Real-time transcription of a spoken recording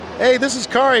Hey, this is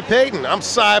Kari Payton. I'm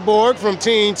Cyborg from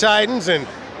Teen Titans and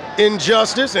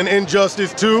Injustice and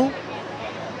Injustice 2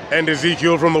 and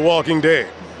Ezekiel from The Walking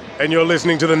Dead. And you're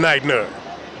listening to The Night Nerd.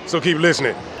 So keep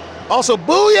listening. Also,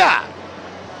 booyah!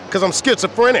 Because I'm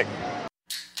schizophrenic.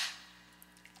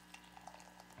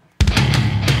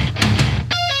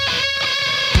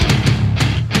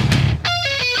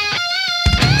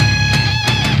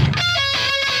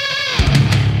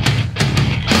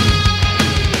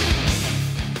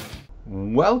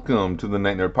 Welcome to the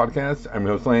Night Nerd Podcast. I'm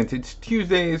your host Lance. It's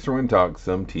Tuesday, so we're going to talk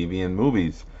some TV and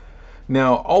movies.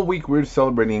 Now, all week we're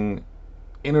celebrating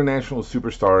international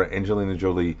superstar Angelina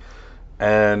Jolie.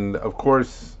 And, of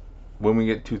course, when we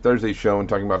get to Thursday's show and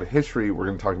talking about her history, we're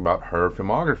going to talk about her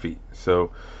filmography.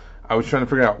 So, I was trying to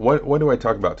figure out, what do I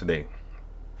talk about today?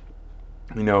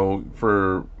 You know,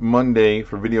 for Monday,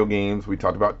 for video games, we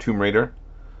talked about Tomb Raider,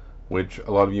 which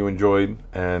a lot of you enjoyed,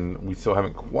 and we still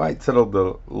haven't quite settled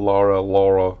the Lara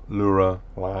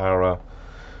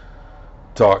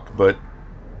talk, but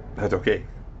that's okay.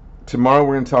 Tomorrow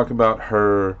we're going to talk about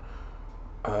her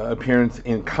appearance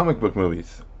in comic book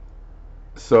movies.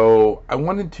 So I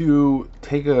wanted to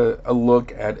take a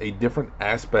look at a different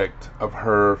aspect of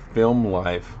her film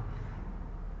life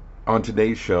on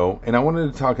today's show, and I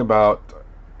wanted to talk about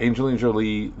Angelina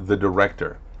Jolie, the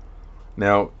director.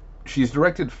 Now, she's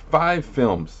directed 5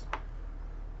 films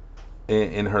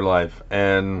in her life,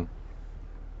 and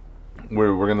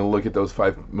we're going to look at those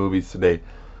 5 movies today.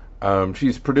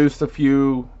 She's produced a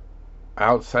few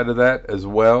outside of that as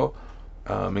well,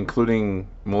 including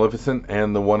Maleficent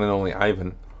and the one and only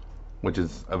Ivan, which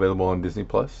is available on Disney+.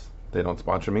 They don't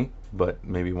sponsor me, but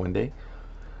maybe one day.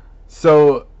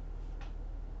 So,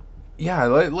 yeah,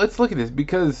 let's look at this,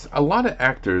 because a lot of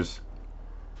actors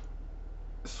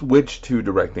switched to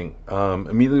directing.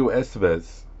 Emilio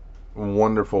Estevez,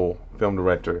 wonderful film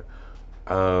director.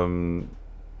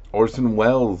 Orson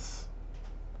Welles,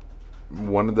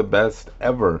 one of the best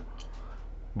ever.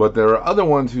 But there are other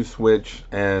ones who switch,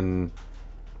 and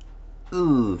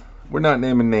we're not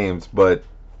naming names, but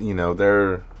you know,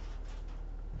 they're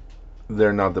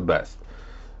not the best.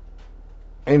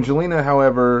 Angelina,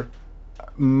 however,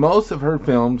 most of her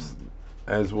films,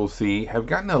 as we'll see, have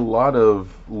gotten a lot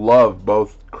of love,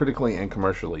 both critically and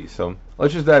commercially. So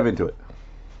let's just dive into it.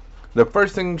 The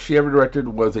first thing she ever directed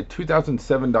was a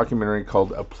 2007 documentary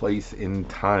called A Place in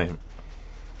Time.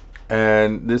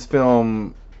 And this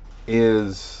film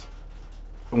is,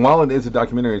 while it is a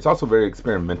documentary, it's also very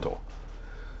experimental.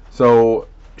 So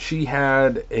she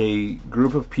had a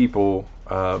group of people,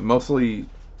 mostly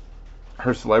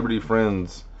her celebrity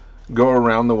friends, go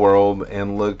around the world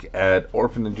and look at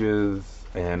orphanages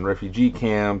and refugee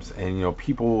camps and, you know,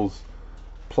 people's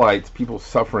plights, people's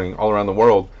suffering all around the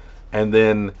world, and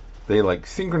then they like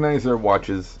synchronize their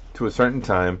watches to a certain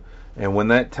time, and when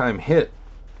that time hit,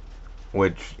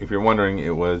 which, if you're wondering,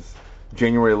 it was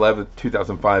January 11th,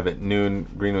 2005 at noon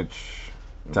Greenwich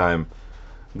time,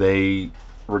 they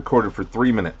recorded for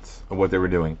 3 minutes of what they were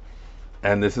doing,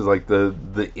 and this is like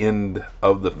the end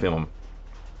of the film.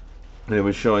 And it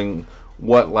was showing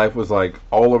what life was like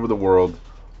all over the world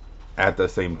at the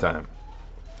same time.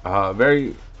 Not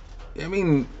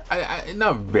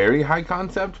very high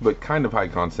concept, but kind of high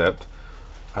concept.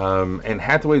 And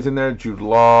Hathaway's in there, Jude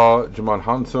Law, Jamon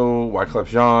Hanso, Wyclef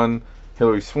Jean,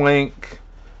 Hilary Swank,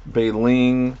 Bei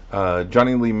Ling,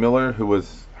 Johnny Lee Miller, who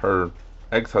was her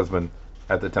ex-husband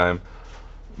at the time.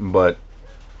 But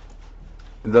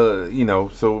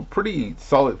so pretty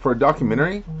solid for a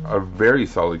documentary, a very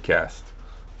solid cast,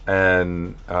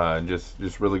 and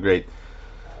just really great.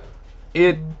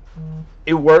 It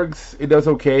works. It does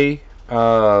okay.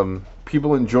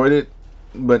 People enjoyed it,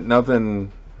 but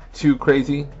nothing too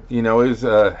crazy. You know, it was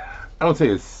I don't say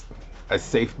it's a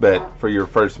safe bet for your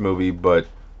first movie, but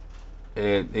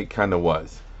it kind of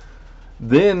was.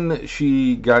 Then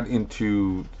she got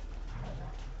into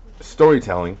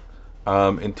storytelling.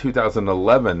 In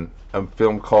 2011, a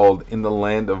film called In the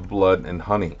Land of Blood and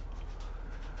Honey.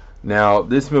 Now,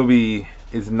 this movie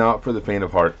is not for the faint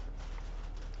of heart.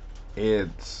 It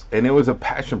was a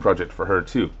passion project for her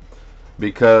too,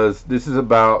 because this is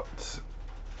about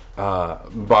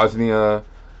Bosnia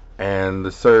and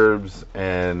the Serbs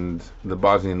and the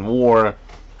Bosnian War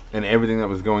and everything that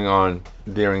was going on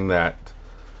during that.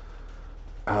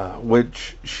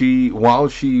 Which while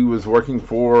she was working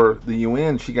for the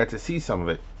UN, she got to see some of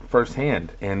it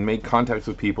firsthand and make contacts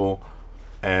with people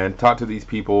and talk to these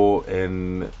people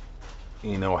and,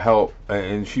 you know, help.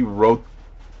 And she wrote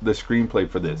the screenplay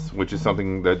for this, which is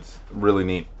something that's really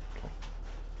neat.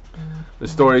 The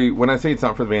story, when I say it's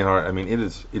not for the faint of heart, I mean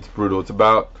it's brutal. It's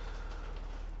about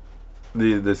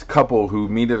this couple who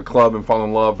meet at a club and fall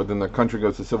in love, but then their country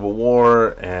goes to civil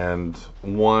war, and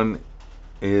one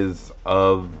is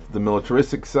of the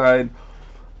militaristic side.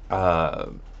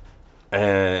 And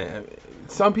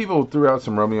some people threw out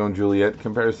some Romeo and Juliet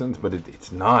comparisons, but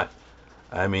it's not.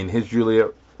 I mean, his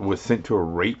Juliet was sent to a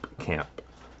rape camp,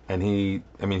 and he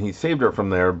saved her from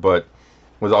there, but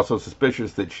was also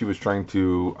suspicious that she was trying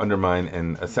to undermine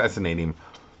and assassinate him.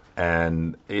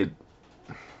 And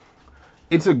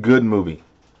it's a good movie.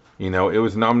 You know, it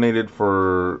was nominated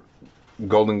for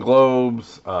Golden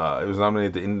Globes. It was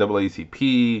nominated at the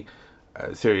NAACP,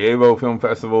 Sarajevo Film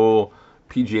Festival,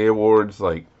 PGA Awards.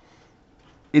 Like,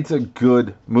 it's a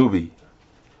good movie,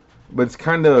 but it's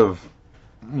kind of.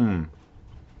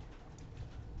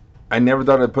 I never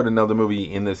thought I'd put another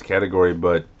movie in this category,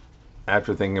 but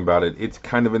after thinking about it, it's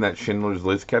kind of in that Schindler's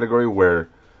List category where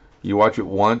you watch it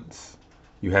once,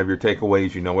 you have your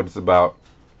takeaways, you know what it's about,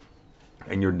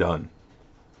 and you're done.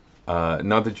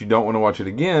 Not that you don't want to watch it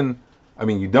again. I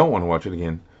mean, you don't want to watch it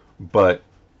again, but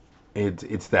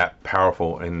it's that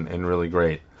powerful and really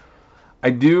great.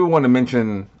 I do want to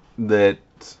mention that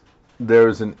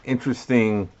there's an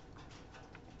interesting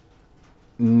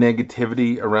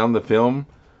negativity around the film,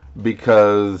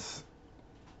 because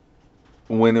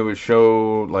when it was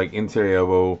shown, like, in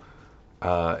Sarajevo,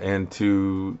 and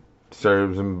to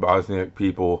Serbs and Bosniak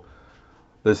people,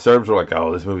 the Serbs were like,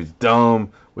 oh, this movie's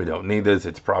dumb, we don't need this,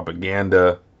 it's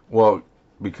propaganda. Well,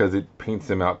 because it paints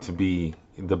them out to be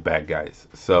the bad guys.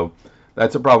 So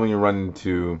that's a problem you run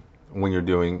into when you're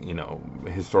doing,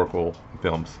 historical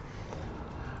films.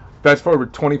 Fast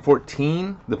forward to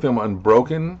 2014, the film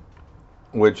Unbroken,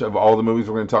 which of all the movies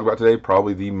we're going to talk about today,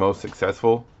 probably the most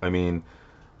successful. I mean,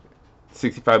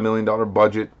 $65 million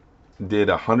budget, did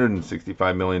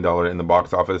 $165 million in the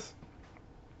box office.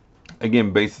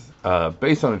 Again, based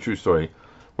on a true story.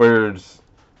 Whereas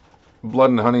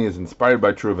Blood and Honey is inspired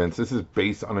by true events, this is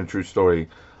based on a true story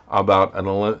about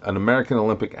an American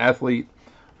Olympic athlete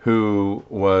who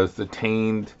was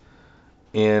detained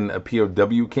in a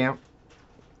POW camp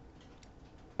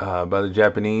by the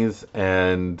Japanese,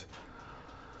 and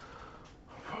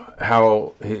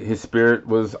how his spirit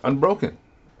was unbroken,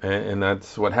 and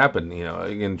that's what happened.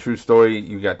 Again, true story.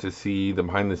 You got to see the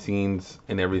behind the scenes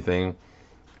and everything.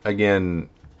 Again,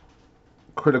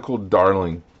 critical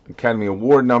darling, Academy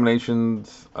Award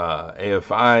nominations,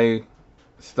 AFI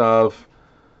stuff,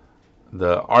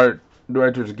 the Art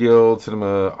Directors Guild,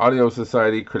 Cinema Audio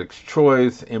Society, Critics'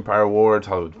 Choice, Empire Awards,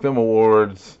 Hollywood Film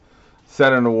Awards,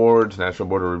 Saturn Awards, National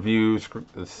Board of Review,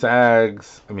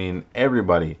 SAGs. I mean,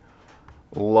 everybody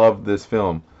loved this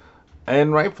film,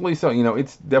 and rightfully so.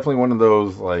 It's definitely one of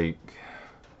those, like,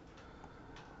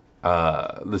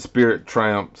 the spirit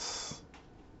triumphs,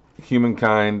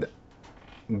 humankind,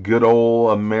 good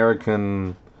old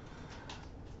American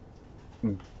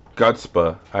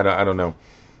gutspa, I don't know,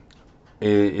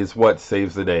 is what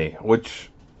saves the day, which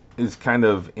is kind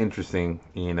of interesting.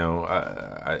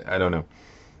 I don't know.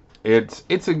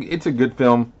 It's a good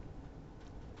film.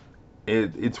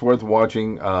 It's worth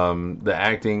watching. The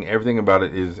acting, everything about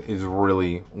it is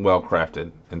really well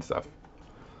crafted and stuff.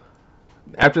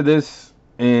 After this,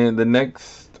 in the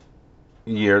next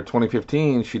year,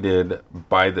 2015, she did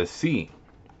By the Sea,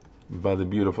 By the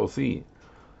Beautiful Sea.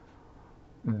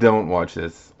 Don't watch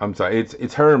this. I'm sorry.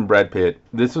 It's her and Brad Pitt.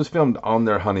 This was filmed on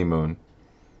their honeymoon,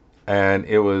 and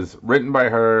it was written by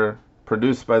her,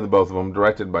 produced by the both of them,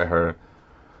 directed by her.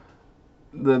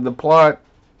 The plot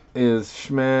is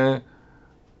schmeh.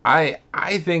 I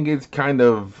think it's kind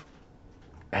of,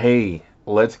 hey,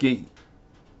 let's get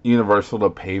Universal to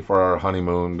pay for our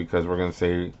honeymoon because we're going to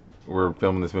say we're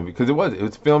filming this movie. Because it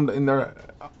was filmed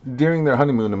during their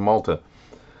honeymoon in Malta.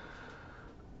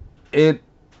 It's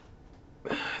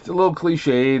a little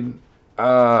cliched.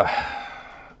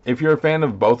 If you're a fan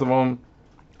of both of them,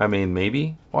 I mean,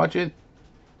 maybe watch it.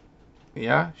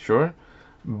 Yeah, sure.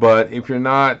 But if you're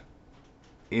not,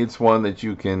 it's one that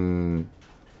you can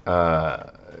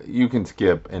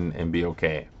skip and be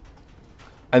okay.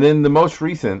 And then the most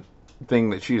recent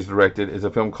thing that she's directed is a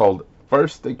film called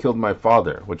First They Killed My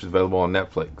Father, which is available on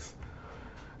Netflix.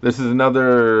 This is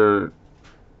another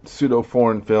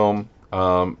pseudo-foreign film.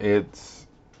 It's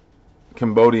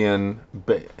Cambodian,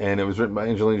 and it was written by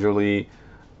Angelina Jolie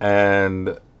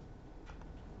and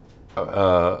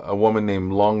a woman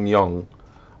named Long Young,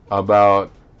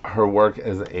 about her work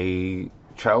as a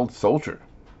child soldier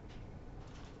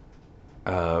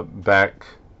back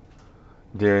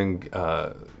during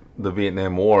the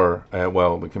Vietnam War,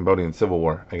 the Cambodian Civil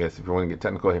War, I guess, if you want to get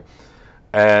technical here,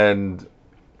 and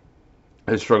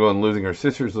is struggling, losing her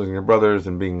sisters, losing her brothers,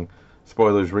 and being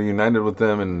spoilers, reunited with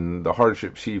them and the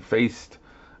hardship she faced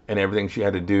and everything she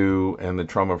had to do and the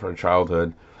trauma of her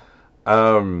childhood.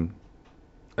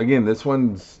 Again, this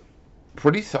one's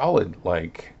pretty solid.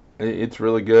 Like, it's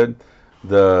really good.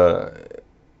 It's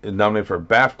nominated for a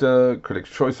BAFTA, Critics'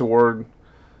 Choice Award.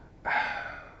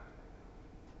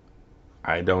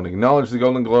 I don't acknowledge the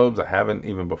Golden Globes. I haven't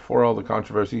even before all the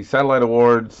controversy. Satellite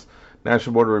Awards,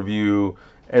 National Board of Review,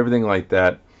 everything like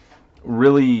that.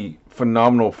 Really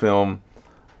phenomenal film.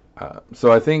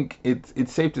 So I think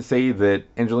it's safe to say that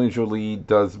Angelina Jolie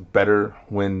does better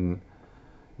when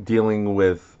dealing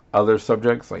with other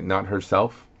subjects, like not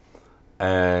herself,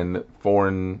 and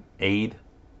foreign aid.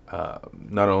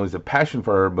 Not only is it a passion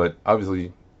for her, but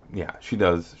obviously, yeah, she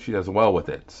does well with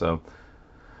it. So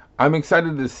I'm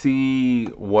excited to see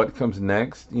what comes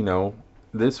next. You know,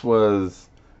 this was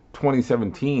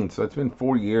 2017, so it's been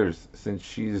 4 years since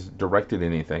she's directed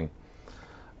anything,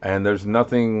 and there's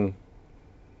nothing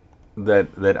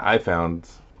that I found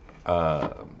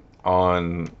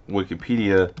on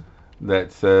Wikipedia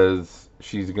that says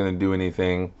she's going to do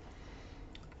anything.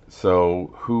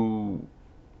 So who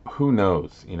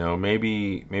knows? You know,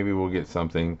 maybe we'll get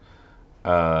something.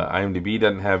 IMDb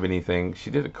doesn't have anything. She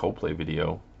did a Coldplay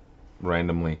video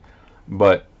randomly,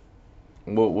 but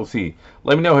we'll see.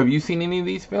 Let me know, have you seen any of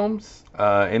these films?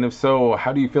 And if so,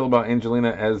 how do you feel about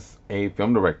Angelina as a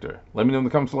film director? Let me know in the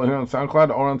comments below here on SoundCloud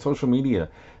or on social media.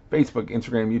 Facebook,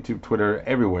 Instagram, YouTube, Twitter,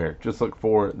 everywhere. Just look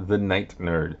for The Night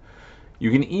Nerd. You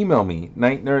can email me,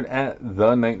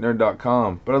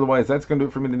 nightnerd@thenightnerd.com. But otherwise, that's going to do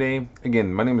it for me today.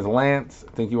 Again, my name is Lance.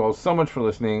 Thank you all so much for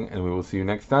listening, and we will see you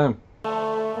next time.